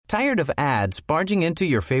Tired of ads barging into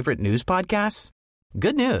your favorite news podcasts?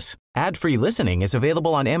 Good news. Ad-free listening is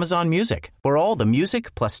available on Amazon Music for all the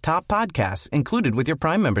music plus top podcasts included with your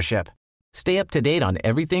Prime membership. Stay up to date on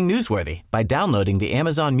everything newsworthy by downloading the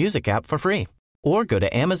Amazon Music app for free or go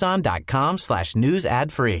to amazon.com/news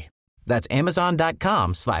ad free. That's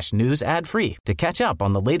amazon.com/news ad free to catch up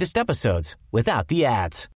on the latest episodes without the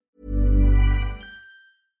ads.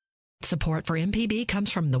 Support for MPB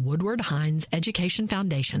comes from the Woodward Hines Education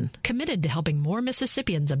Foundation, committed to helping more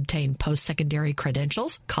Mississippians obtain post-secondary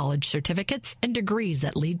credentials, college certificates, and degrees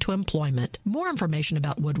that lead to employment. More information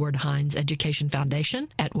about Woodward Hines Education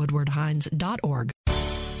Foundation at woodwardhines.org.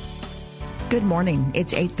 Good morning.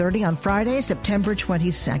 It's 8:30 on Friday, September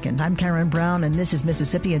 22nd. I'm Karen Brown, and this is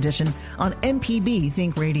Mississippi Edition on MPB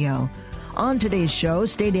Think Radio. On today's show,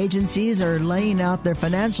 state agencies are laying out their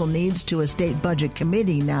financial needs to a state budget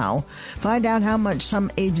committee now. Find out how much some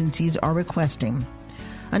agencies are requesting.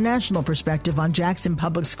 A national perspective on Jackson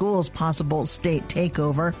Public Schools' possible state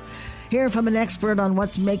takeover. Hear from an expert on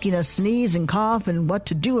what's making us sneeze and cough and what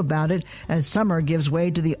to do about it as summer gives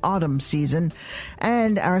way to the autumn season.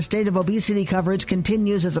 And our State of Obesity coverage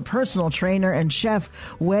continues as a personal trainer and chef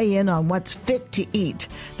weigh in on what's fit to eat.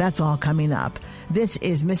 That's all coming up. This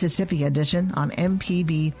is Mississippi Edition on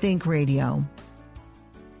MPB Think Radio.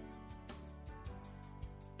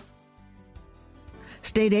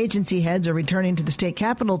 State agency heads are returning to the state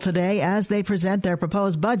capitol today as they present their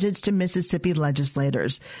proposed budgets to Mississippi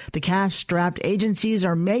legislators. The cash-strapped agencies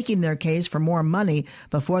are making their case for more money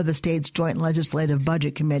before the state's Joint Legislative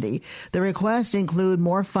Budget Committee. The requests include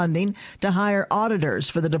more funding to hire auditors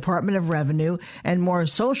for the Department of Revenue and more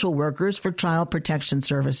social workers for child protection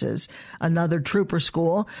services, another trooper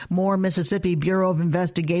school, more Mississippi Bureau of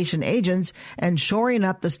Investigation agents, and shoring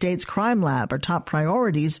up the state's crime lab are top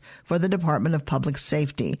priorities for the Department of Public Safety.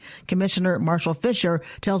 Commissioner Marshall Fisher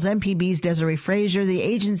tells MPB's Desiree Frazier the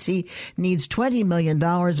agency needs $20 million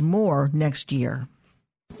more next year.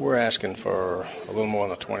 We're asking for a little more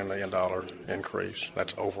than a $20 million increase.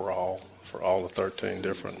 That's overall for all the 13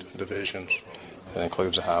 different divisions. That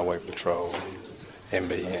includes the Highway Patrol,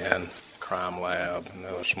 MBN, Crime Lab, and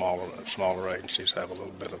other smaller agencies have a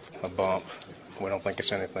little bit of a bump. We don't think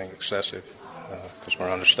it's anything excessive because we're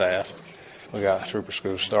understaffed. We got trooper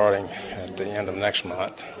school starting at the end of next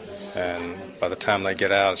month, and by the time they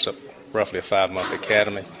get out, it's roughly a 5-month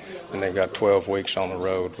academy, and they've got 12 weeks on the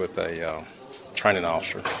road with a training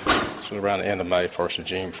officer. So around the end of May, 1st of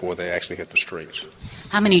June, before they actually hit the streets.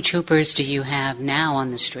 How many troopers do you have now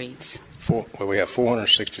on the streets? We have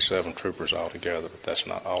 467 troopers altogether, but that's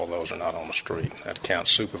not all. Those are not on the street. That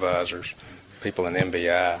counts supervisors, people in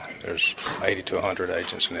MBI. There's 80 to 100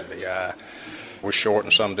 agents in MBI. We're short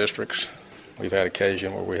in some districts. We've had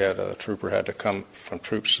occasion where we had a trooper had to come from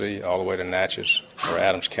Troop C all the way to Natchez or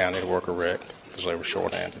Adams County to work a wreck because they were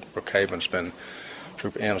shorthanded. Troop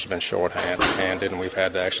M's been shorthanded, and we've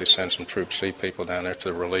had to actually send some Troop C people down there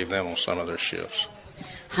to relieve them on some of their shifts.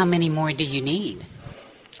 How many more do you need?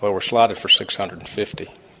 Well, we're slotted for 650.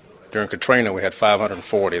 During Katrina, we had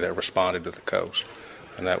 540 that responded to the coast,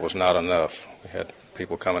 and that was not enough. We had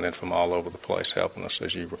people coming in from all over the place helping us,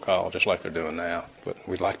 as you recall, just like they're doing now. But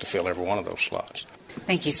we'd like to fill every one of those slots.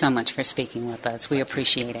 Thank you so much for speaking with us. We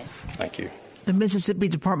appreciate it. Thank you. The Mississippi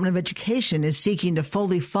Department of Education is seeking to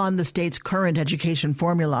fully fund the state's current education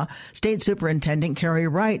formula. State Superintendent Carrie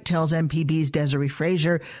Wright tells MPB's Desiree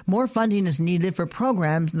Frazier more funding is needed for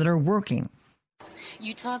programs that are working.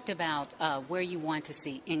 You talked about where you want to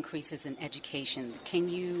see increases in education. Can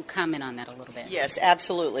you comment on that a little bit? Yes,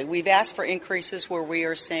 absolutely. We've asked for increases where we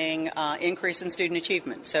are seeing increase in student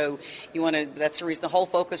achievement. So that's the reason the whole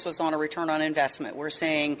focus was on a return on investment. We're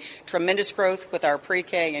seeing tremendous growth with our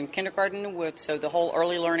pre-K and kindergarten, so the whole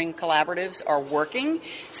early learning collaboratives are working.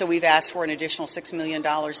 So we've asked for an additional $6 million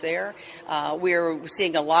there. We're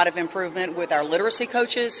seeing a lot of improvement with our literacy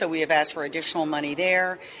coaches, so we have asked for additional money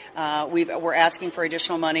there. We're asking for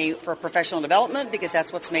additional money for professional development because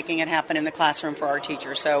that's what's making it happen in the classroom for our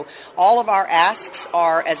teachers. So all of our asks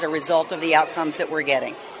are as a result of the outcomes that we're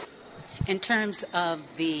getting. In terms of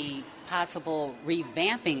the possible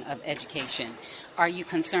revamping of education, are you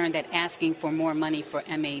concerned that asking for more money for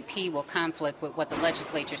MAP will conflict with what the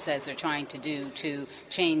legislature says they're trying to do to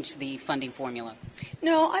change the funding formula?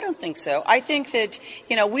 No, I don't think so. I think that,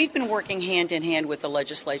 we've been working hand in hand with the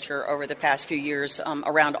legislature over the past few years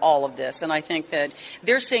around all of this. And I think that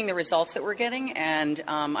they're seeing the results that we're getting. And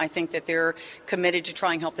I think that they're committed to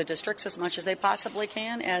try and help the districts as much as they possibly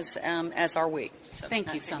can, as are we. So,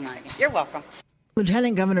 thank you so much. You're welcome.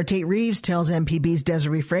 Lieutenant Governor Tate Reeves tells MPB's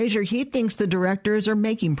Desiree Frazier he thinks the directors are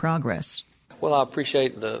making progress. Well, I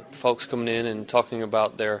appreciate the folks coming in and talking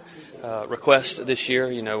about their request this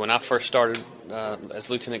year. You know, when I first started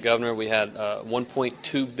as Lieutenant Governor, we had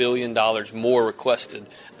 $1.2 billion more requested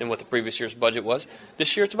than what the previous year's budget was.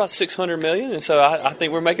 This year it's about $600 million, and so I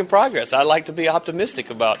think we're making progress. I like to be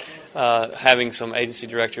optimistic about having some agency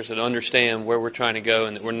directors that understand where we're trying to go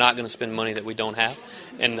and that we're not going to spend money that we don't have,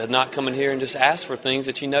 and not come in here and just ask for things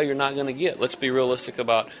that you know you're not going to get. Let's be realistic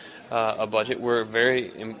about a budget. We're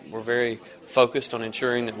very focused on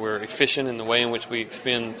ensuring that we're efficient in the way in which we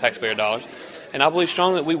expend taxpayer dollars. And I believe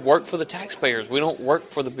strongly that we work for the taxpayers. We don't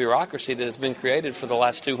work for the bureaucracy that has been created for the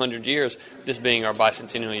last 200 years, this being our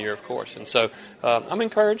bicentennial year, of course. And so I'm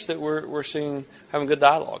encouraged that we're having good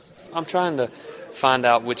dialogue. I'm trying to find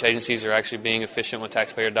out which agencies are actually being efficient with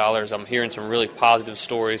taxpayer dollars. I'm hearing some really positive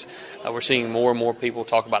stories. We're seeing more and more people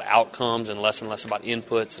talk about outcomes and less about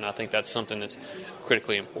inputs, and I think that's something that's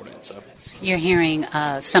critically important. So you're hearing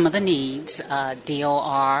some of the needs.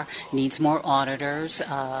 DOR needs more auditors.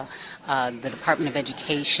 The Department of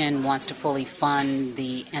Education wants to fully fund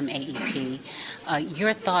the MAEP.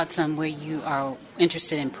 Your thoughts on where you are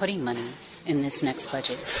interested in putting money in this next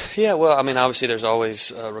budget? Yeah, well, I mean, obviously there's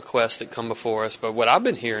always requests that come before us, but what I've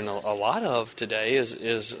been hearing a lot of today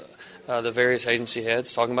is the various agency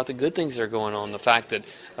heads talking about the good things that are going on. The fact that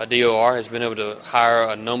DOR has been able to hire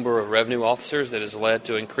a number of revenue officers that has led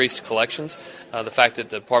to increased collections. The fact that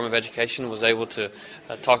the Department of Education was able to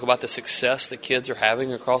talk about the success that kids are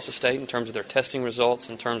having across the state in terms of their testing results,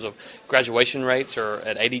 in terms of graduation rates are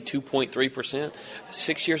at 82.3%.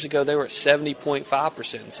 6 years ago, they were at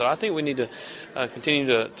 70.5%. So I think we need to continue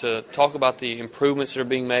to talk about the improvements that are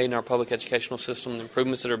being made in our public educational system, the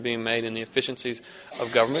improvements that are being made in the efficiencies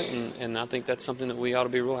of government, and I think that's something that we ought to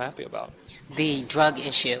be real happy about. The drug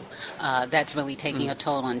issue, that's really taking a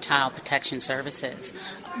toll on child protection services.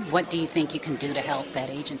 What do you think you can do to help that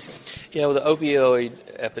agency? Yeah, well, the opioid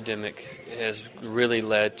epidemic has really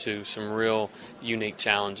led to some real unique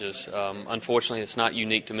challenges. Unfortunately, it's not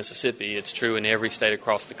unique to Mississippi. It's true in every state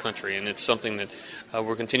across the country, and it's something that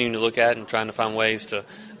we're continuing to look at and trying to find ways to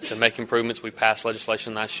make improvements. We passed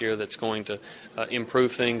legislation last year that's going to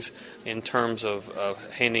improve things in terms of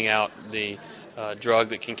handing out the drug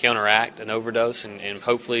that can counteract an overdose, and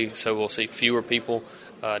hopefully so we'll see fewer people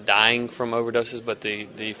dying from overdoses. But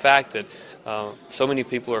the fact that so many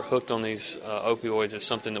people are hooked on these opioids is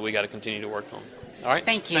something that we got to continue to work on. All right?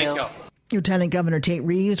 Thank you. Thank y'all. Lieutenant Governor Tate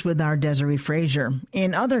Reeves with our Desiree Frazier.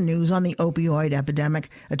 In other news on the opioid epidemic,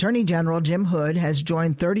 Attorney General Jim Hood has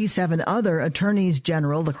joined 37 other attorneys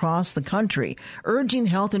general across the country, urging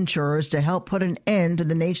health insurers to help put an end to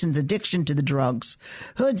the nation's addiction to the drugs.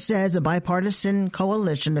 Hood says a bipartisan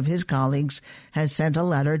coalition of his colleagues has sent a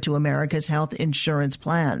letter to America's Health Insurance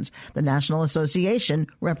Plans, the national association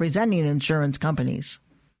representing insurance companies.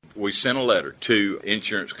 We sent a letter to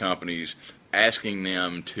insurance companies asking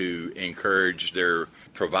them to encourage their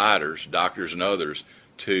providers, doctors and others,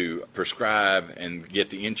 to prescribe and get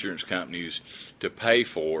the insurance companies to pay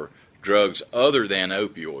for drugs other than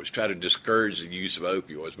opioids, try to discourage the use of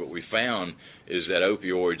opioids. What we found is that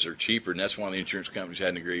opioids are cheaper, and that's why the insurance companies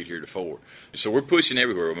hadn't agreed heretofore. So we're pushing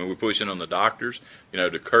everywhere. I mean, we're pushing on the doctors,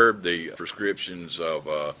 to curb the prescriptions of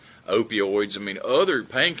opioids. I mean, other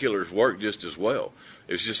painkillers work just as well.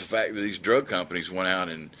 It's just the fact that these drug companies went out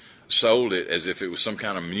and sold it as if it was some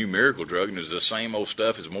kind of new miracle drug, and it's the same old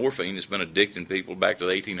stuff as morphine that's been addicting people back to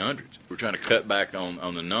the 1800s. We're trying to cut back on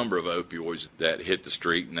the number of opioids that hit the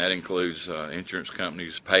street, and that includes insurance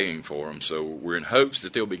companies paying for them. So we're in hopes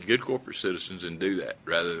that they'll be good corporate citizens and do that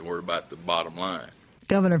rather than worry about the bottom line.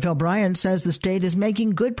 Governor Phil Bryant says the state is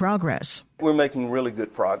making good progress. We're making really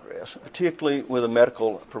good progress, particularly with the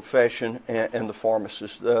medical profession and the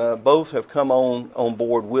pharmacists. Both have come on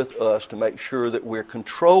board with us to make sure that we're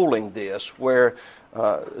controlling this where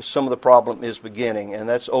some of the problem is beginning, and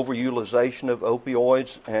that's overutilization of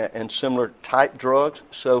opioids and similar type drugs.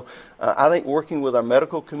 So I think working with our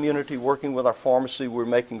medical community, working with our pharmacy, we're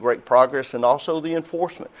making great progress, and also the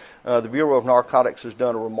enforcement. The Bureau of Narcotics has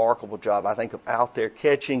done a remarkable job, I think, of out there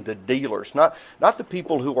catching the dealers, not the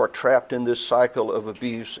people who are trapped in this cycle of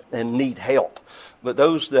abuse and need help, but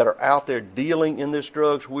those that are out there dealing in these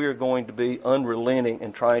drugs. We are going to be unrelenting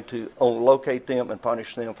in trying to locate them and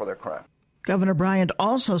punish them for their crime. Governor Bryant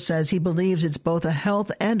also says he believes it's both a health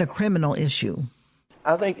and a criminal issue.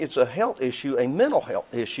 I think it's a health issue, a mental health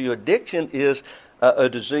issue. Addiction is a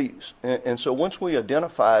disease. And so once we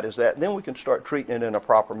identify it as that, then we can start treating it in a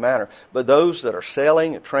proper manner. But those that are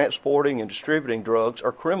selling and transporting and distributing drugs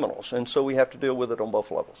are criminals. And so we have to deal with it on both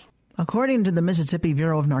levels. According to the Mississippi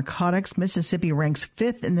Bureau of Narcotics, Mississippi ranks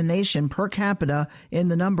 5th in the nation per capita in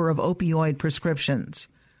the number of opioid prescriptions.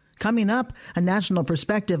 Coming up, a national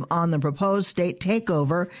perspective on the proposed state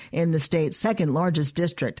takeover in the state's second largest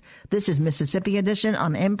district. This is Mississippi Edition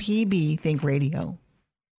on MPB Think Radio.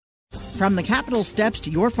 From the Capitol steps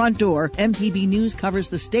to your front door, MPB News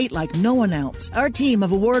covers the state like no one else. Our team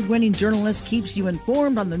of award-winning journalists keeps you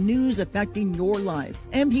informed on the news affecting your life.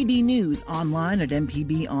 MPB News, online at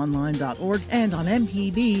mpbonline.org and on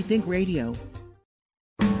MPB Think Radio.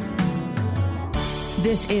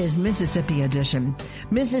 This is Mississippi Edition.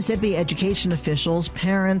 Mississippi education officials,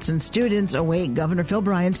 parents, and students await Governor Phil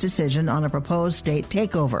Bryant's decision on a proposed state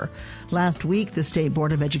takeover. Last week, the State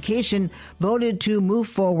Board of Education voted to move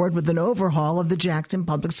forward with an overhaul of the Jackson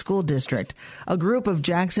Public School District. A group of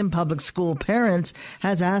Jackson Public School parents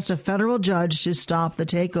has asked a federal judge to stop the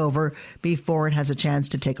takeover before it has a chance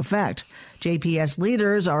to take effect. JPS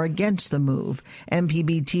leaders are against the move.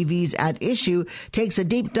 MPB TV's At Issue takes a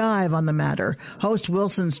deep dive on the matter. Host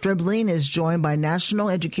Wilson Stribling is joined by national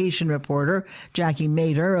education reporter Jackie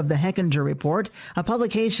Mader of the Hechinger Report, a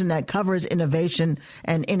publication that covers innovation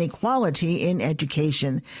and inequality in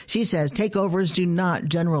education. She says takeovers do not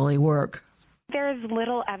generally work. There's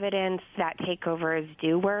little evidence that takeovers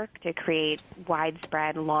do work to create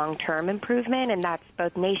widespread long-term improvement, and that's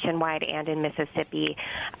both nationwide and in Mississippi.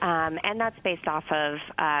 And that's based off of,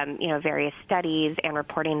 various studies and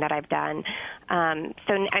reporting that I've done.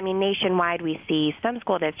 Nationwide we see some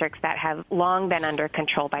school districts that have long been under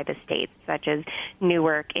control by the state, such as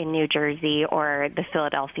Newark in New Jersey or the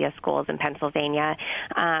Philadelphia schools in Pennsylvania.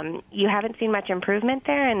 You haven't seen much improvement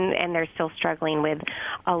there, and they're still struggling with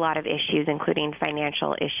a lot of issues, including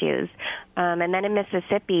financial issues. And then in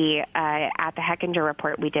Mississippi, at the Hechinger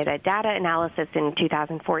Report, we did a data analysis in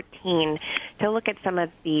 2014 to look at some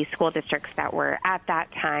of the school districts that were at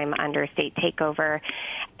that time under state takeover.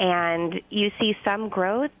 And you see some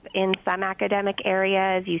growth in some academic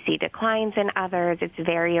areas. You see declines in others. It's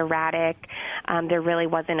very erratic. There really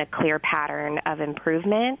wasn't a clear pattern of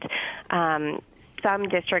improvement. Some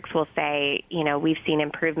districts will say, we've seen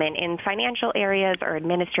improvement in financial areas or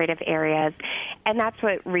administrative areas, and that's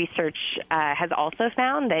what research has also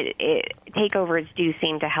found, that takeovers do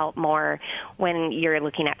seem to help more when you're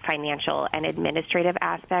looking at financial and administrative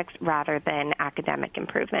aspects rather than academic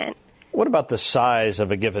improvement. What about the size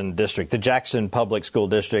of a given district? The Jackson Public School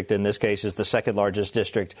District, in this case, is the second largest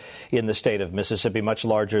district in the state of Mississippi, much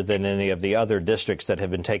larger than any of the other districts that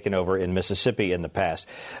have been taken over in Mississippi in the past.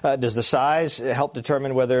 Does the size help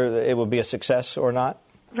determine whether it will be a success or not?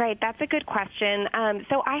 Right, that's a good question.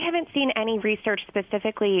 So I haven't seen any research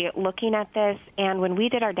specifically looking at this, and when we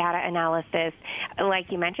did our data analysis, like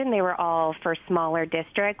you mentioned, they were all for smaller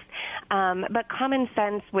districts. But common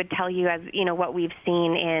sense would tell you, as what we've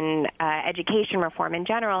seen in education reform in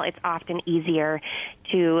general, it's often easier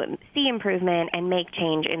to see improvement and make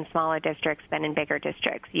change in smaller districts than in bigger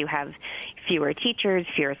districts. You have fewer teachers,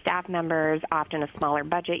 fewer staff members, often a smaller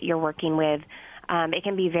budget you're working with. It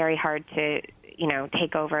can be very hard to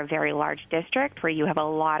take over a very large district where you have a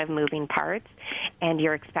lot of moving parts and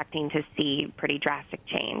you're expecting to see pretty drastic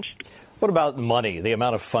change. What about money, the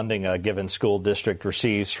amount of funding a given school district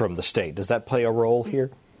receives from the state? Does that play a role here?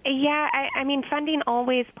 Yeah, funding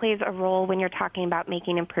always plays a role when you're talking about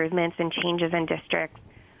making improvements and changes in districts.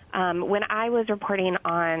 When I was reporting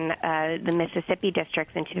on the Mississippi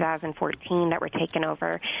districts in 2014 that were taken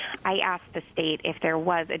over, I asked the state if there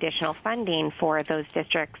was additional funding for those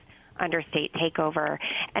districts under state takeover.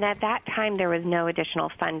 And at that time, there was no additional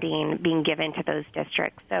funding being given to those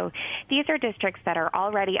districts. So these are districts that are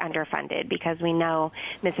already underfunded because we know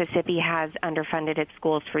Mississippi has underfunded its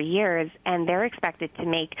schools for years, and they're expected to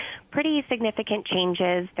make pretty significant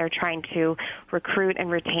changes. They're trying to recruit and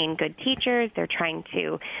retain good teachers. They're trying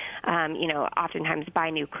to, oftentimes buy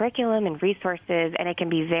new curriculum and resources, and it can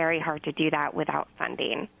be very hard to do that without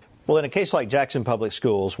funding. Well, in a case like Jackson Public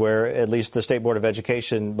Schools, where at least the State Board of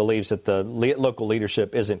Education believes that the local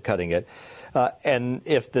leadership isn't cutting it, and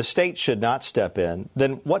if the state should not step in,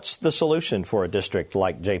 then what's the solution for a district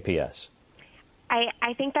like JPS?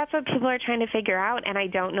 I think that's what people are trying to figure out, and I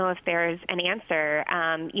don't know if there's an answer.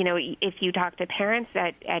 If you talk to parents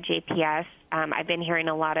at JPS, I've been hearing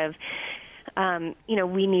a lot of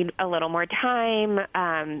we need a little more time.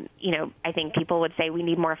 I think people would say we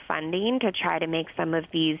need more funding to try to make some of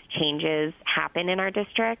these changes happen in our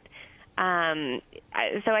district. So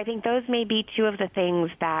I think those may be two of the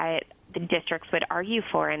things that the districts would argue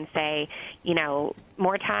for and say,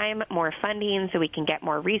 more time, more funding so we can get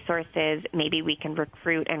more resources. Maybe we can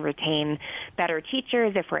recruit and retain better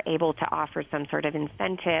teachers if we're able to offer some sort of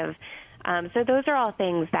incentive. So those are all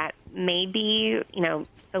things that may be,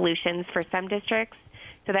 solutions for some districts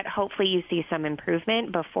so that hopefully you see some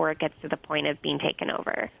improvement before it gets to the point of being taken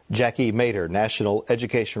over. Jackie Mader, national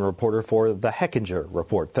education reporter for the Hechinger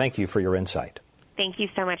Report. Thank you for your insight. Thank you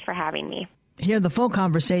so much for having me. Hear the full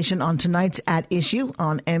conversation on tonight's At Issue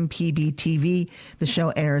on MPB TV. The show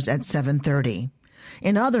airs at 7:30.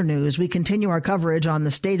 In other news, we continue our coverage on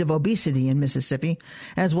the state of obesity in Mississippi.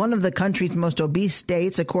 As one of the country's most obese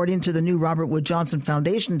states, according to the new Robert Wood Johnson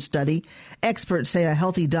Foundation study, experts say a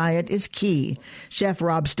healthy diet is key. Chef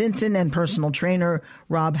Rob Stinson and personal trainer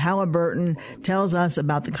Rob Halliburton tells us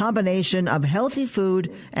about the combination of healthy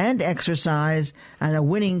food and exercise and a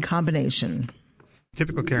winning combination.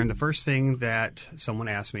 Typical, Karen, the first thing that someone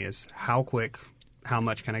asks me is, how quick, how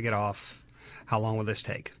much can I get off, how long will this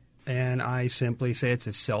take? And I simply say it's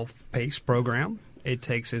a self-paced program. It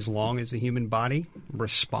takes as long as the human body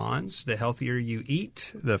responds. The healthier you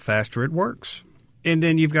eat, the faster it works. And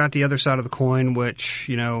then you've got the other side of the coin, which,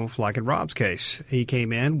 like in Rob's case, he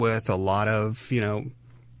came in with a lot of,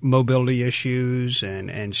 mobility issues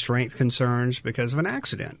and strength concerns because of an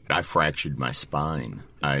accident. I fractured my spine.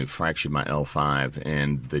 I fractured my L5,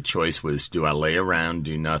 and the choice was, do I lay around,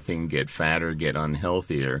 do nothing, get fatter, get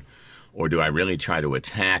unhealthier, or do I really try to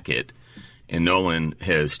attack it? And Nolan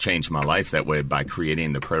has changed my life that way by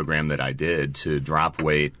creating the program that I did to drop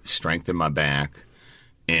weight, strengthen my back,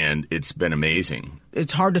 and it's been amazing.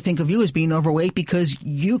 It's hard to think of you as being overweight because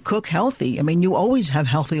you cook healthy. I mean, you always have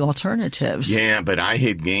healthy alternatives. Yeah, but I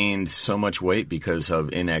had gained so much weight because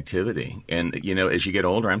of inactivity. And, as you get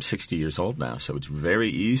older, I'm 60 years old now, so it's very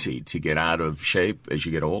easy to get out of shape as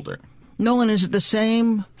you get older. Nolan, is it the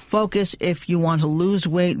same focus if you want to lose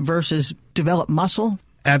weight versus develop muscle?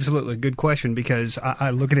 Absolutely. Good question, because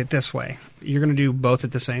I look at it this way. You're going to do both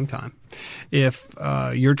at the same time. If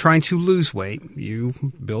you're trying to lose weight, you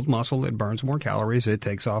build muscle, it burns more calories, it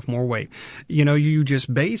takes off more weight. You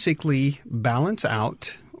just basically balance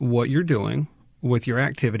out what you're doing with your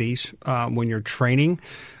activities when you're training.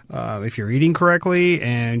 If you're eating correctly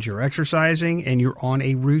and you're exercising and you're on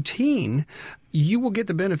a routine, you will get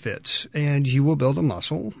the benefits, and you will build a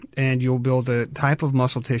muscle, and you'll build a type of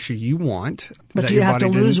muscle tissue you want. But do you have to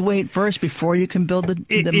lose weight first before you can build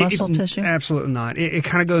the muscle tissue? Absolutely not. It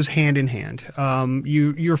kind of goes hand in hand.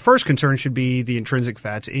 Your first concern should be the intrinsic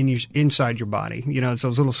fats inside your body. It's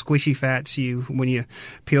those little squishy fats when you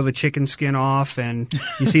peel the chicken skin off and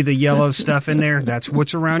you see the yellow stuff in there. That's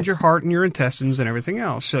what's around your heart and your intestines and everything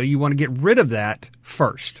else. So you want to get rid of that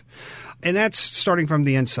first. And that's starting from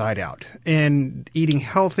the inside out. And eating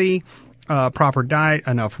healthy, proper diet,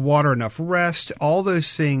 enough water, enough rest, all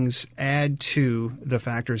those things add to the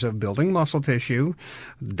factors of building muscle tissue.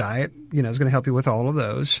 Diet, is going to help you with all of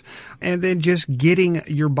those. And then just getting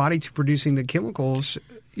your body to producing the chemicals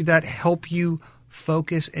that help you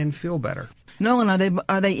focus and feel better. Nolan,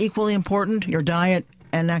 are they equally important, your diet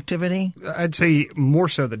and activity? I'd say more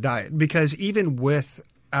so the diet, because even without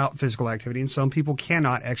physical activity, and some people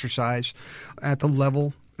cannot exercise at the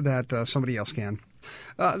level that somebody else can.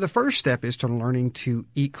 The first step is to learning to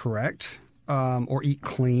eat correct or eat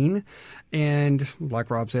clean, and like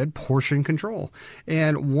Rob said, portion control.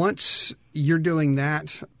 And once you're doing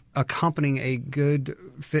that, accompanying a good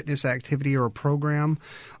fitness activity or a program,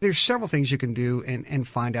 there's several things you can do and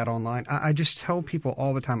find out online. I just tell people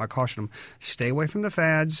all the time, I caution them, stay away from the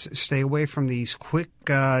fads, stay away from these quick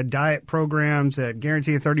diet programs that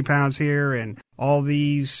guarantee you 30 pounds here and all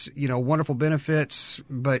these, wonderful benefits,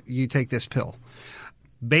 but you take this pill.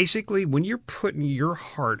 Basically, when you're putting your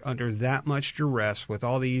heart under that much duress with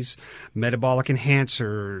all these metabolic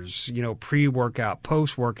enhancers, pre-workout,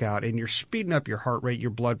 post-workout, and you're speeding up your heart rate,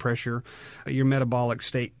 your blood pressure, your metabolic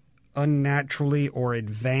state unnaturally or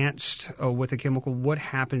advanced with a chemical, what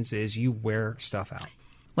happens is you wear stuff out.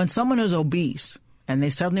 When someone is obese and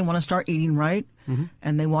they suddenly want to start eating right,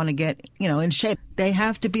 and they want to get, in shape, they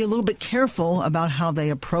have to be a little bit careful about how they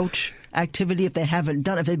approach activity if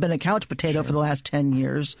they've been a couch potato for the last 10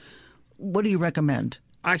 years. What do you recommend?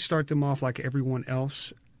 I start them off like everyone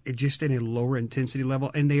else, just in a lower intensity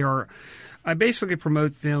level. And I basically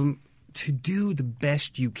promote them to do the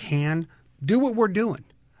best you can. Do what we're doing.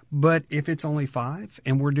 But if it's only 5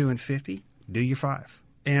 and we're doing 50, do your 5.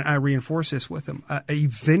 And I reinforce this with them.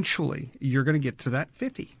 Eventually, you're going to get to that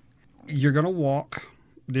 50. You're going to walk,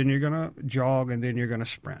 then you're going to jog, and then you're going to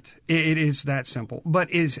sprint. It is that simple.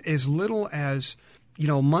 But as little as,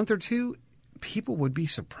 a month or two, people would be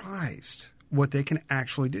surprised what they can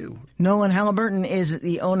actually do. Nolan Halliburton is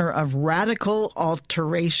the owner of Radical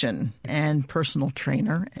Alteration and personal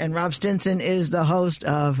trainer. And Rob Stinson is the host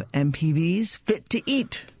of MPB's Fit to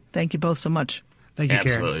Eat. Thank you both so much. Thank you,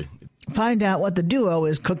 Karen. Absolutely. Find out what the duo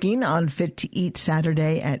is cooking on Fit to Eat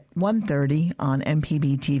Saturday at 1:30 on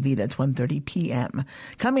MPB TV. That's 1:30 p.m.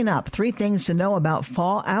 Coming up, 3 things to know about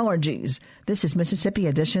fall allergies. This is Mississippi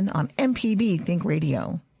Edition on MPB Think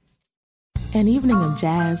Radio. An evening of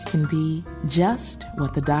jazz can be just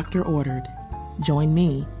what the doctor ordered. Join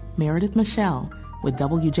me, Meredith Michelle, with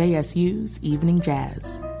WJSU's Evening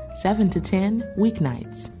Jazz, 7 to 10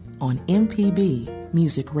 weeknights on MPB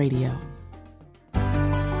Music Radio.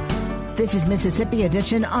 This is Mississippi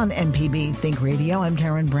Edition on MPB Think Radio. I'm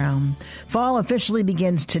Karen Brown. Fall officially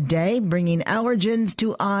begins today, bringing allergens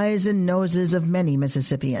to eyes and noses of many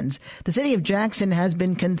Mississippians. The city of Jackson has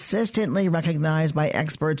been consistently recognized by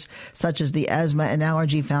experts such as the Asthma and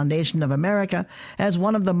Allergy Foundation of America as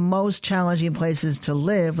one of the most challenging places to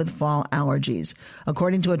live with fall allergies.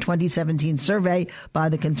 According to a 2017 survey by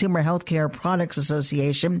the Consumer Healthcare Products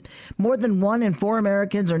Association, more than 1 in 4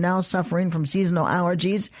 Americans are now suffering from seasonal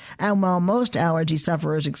allergies, and while most allergy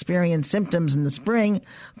sufferers experience symptoms in the spring,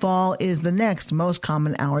 fall is the next most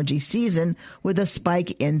common allergy season, with a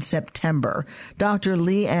spike in September. Dr.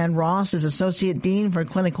 Lee Ann Ross is Associate Dean for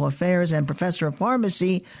Clinical Affairs and Professor of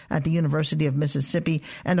Pharmacy at the University of Mississippi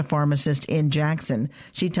and a pharmacist in Jackson.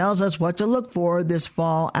 She tells us what to look for this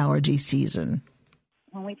fall allergy season.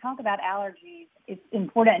 When we talk about allergies, it's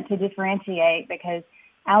important to differentiate because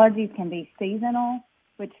allergies can be seasonal,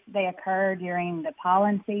 which they occur during the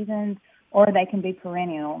pollen seasons, or they can be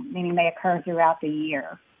perennial, meaning they occur throughout the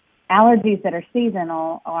year. Allergies that are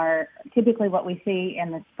seasonal are typically what we see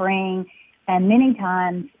in the spring, and many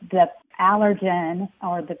times the allergen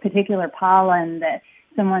or the particular pollen that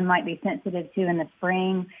someone might be sensitive to in the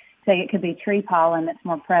spring, say it could be tree pollen that's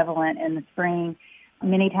more prevalent in the spring.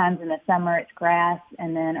 Many times in the summer it's grass,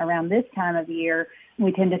 and then around this time of year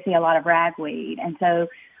we tend to see a lot of ragweed. And so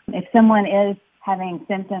if someone is having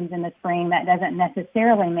symptoms in the spring, that doesn't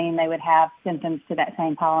necessarily mean they would have symptoms to that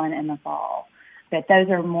same pollen in the fall. But those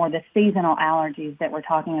are more the seasonal allergies that we're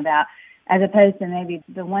talking about, as opposed to maybe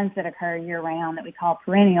the ones that occur year-round that we call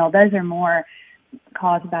perennial. Those are more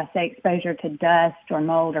caused by, say, exposure to dust or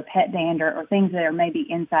mold or pet dander or things that are maybe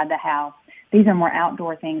inside the house. These are more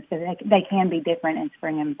outdoor things, so they can be different in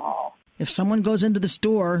spring and fall. If someone goes into the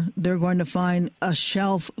store, they're going to find a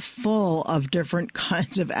shelf full of different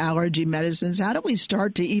kinds of allergy medicines. How do we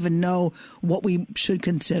start to even know what we should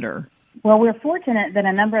consider? Well, we're fortunate that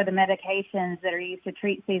a number of the medications that are used to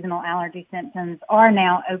treat seasonal allergy symptoms are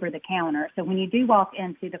now over the counter. So when you do walk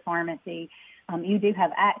into the pharmacy, you do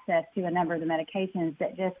have access to a number of the medications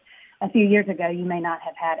that just a few years ago you may not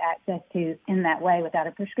have had access to in that way without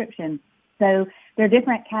a prescription. So there are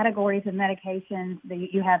different categories of medications.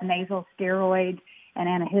 You have nasal steroids and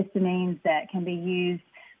antihistamines that can be used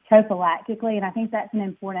prophylactically, and I think that's an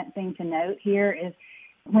important thing to note here is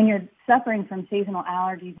when you're suffering from seasonal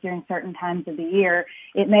allergies during certain times of the year,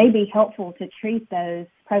 it may be helpful to treat those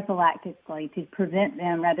prophylactically to prevent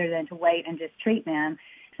them rather than to wait and just treat them.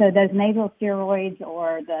 So those nasal steroids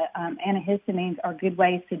or the antihistamines are good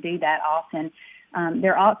ways to do that often.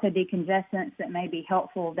 There are also decongestants that may be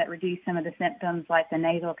helpful that reduce some of the symptoms like the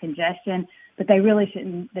nasal congestion, but the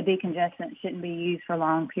decongestants shouldn't be used for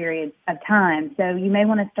long periods of time. So you may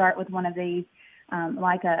want to start with one of these,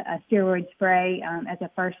 like a steroid spray as a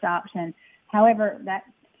first option. However, that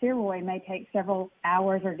steroid may take several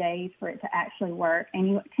hours or days for it to actually work, and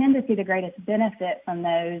you tend to see the greatest benefit from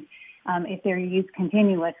those if they're used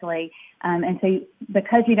continuously. And so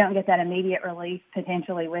because you don't get that immediate relief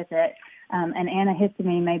potentially with it, an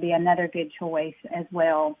antihistamine may be another good choice as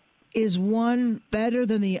well. Is one better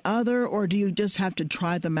than the other, or do you just have to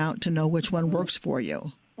try them out to know which one works for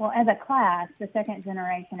you? Well, as a class, the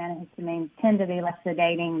second-generation antihistamines tend to be less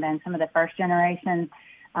sedating than some of the first generations.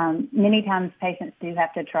 Many times patients do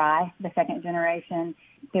have to try the second generation.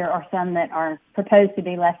 There are some that are proposed to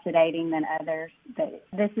be less sedating than others. But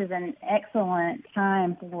this is an excellent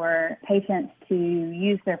time for patients to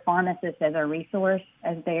use their pharmacist as a resource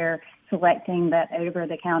as they're selecting that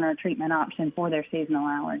over-the-counter treatment option for their seasonal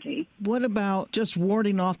allergy. What about just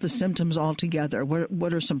warding off the symptoms altogether?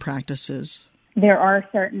 What are some practices? There are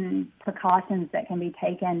certain precautions that can be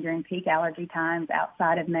taken during peak allergy times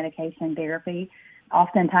outside of medication therapy.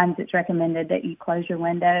 Oftentimes it's recommended that you close your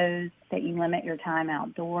windows, that you limit your time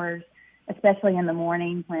outdoors, especially in the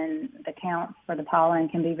morning when the counts for the pollen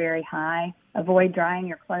can be very high. Avoid drying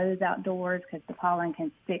your clothes outdoors because the pollen can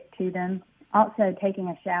stick to them. Also, taking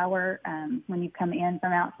a shower when you come in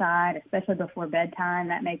from outside, especially before bedtime,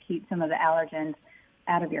 that may keep some of the allergens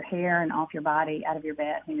out of your hair and off your body, out of your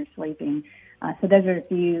bed when you're sleeping. So those are a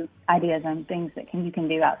few ideas on things that you can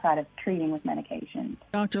do outside of treating with medications.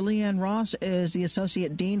 Dr. Leanne Ross is the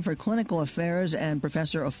Associate Dean for Clinical Affairs and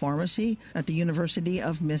Professor of Pharmacy at the University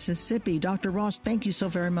of Mississippi. Dr. Ross, thank you so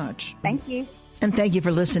very much. Thank you. And thank you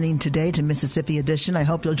for listening today to Mississippi Edition. I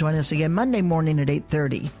hope you'll join us again Monday morning at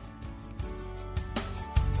 8:30.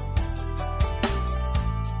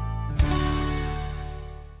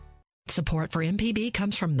 Support for MPB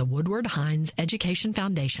comes from the Woodward Hines Education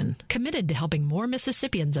Foundation, committed to helping more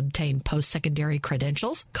Mississippians obtain post-secondary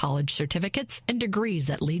credentials, college certificates, and degrees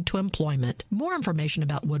that lead to employment. More information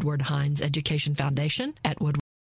about Woodward Hines Education Foundation at Woodward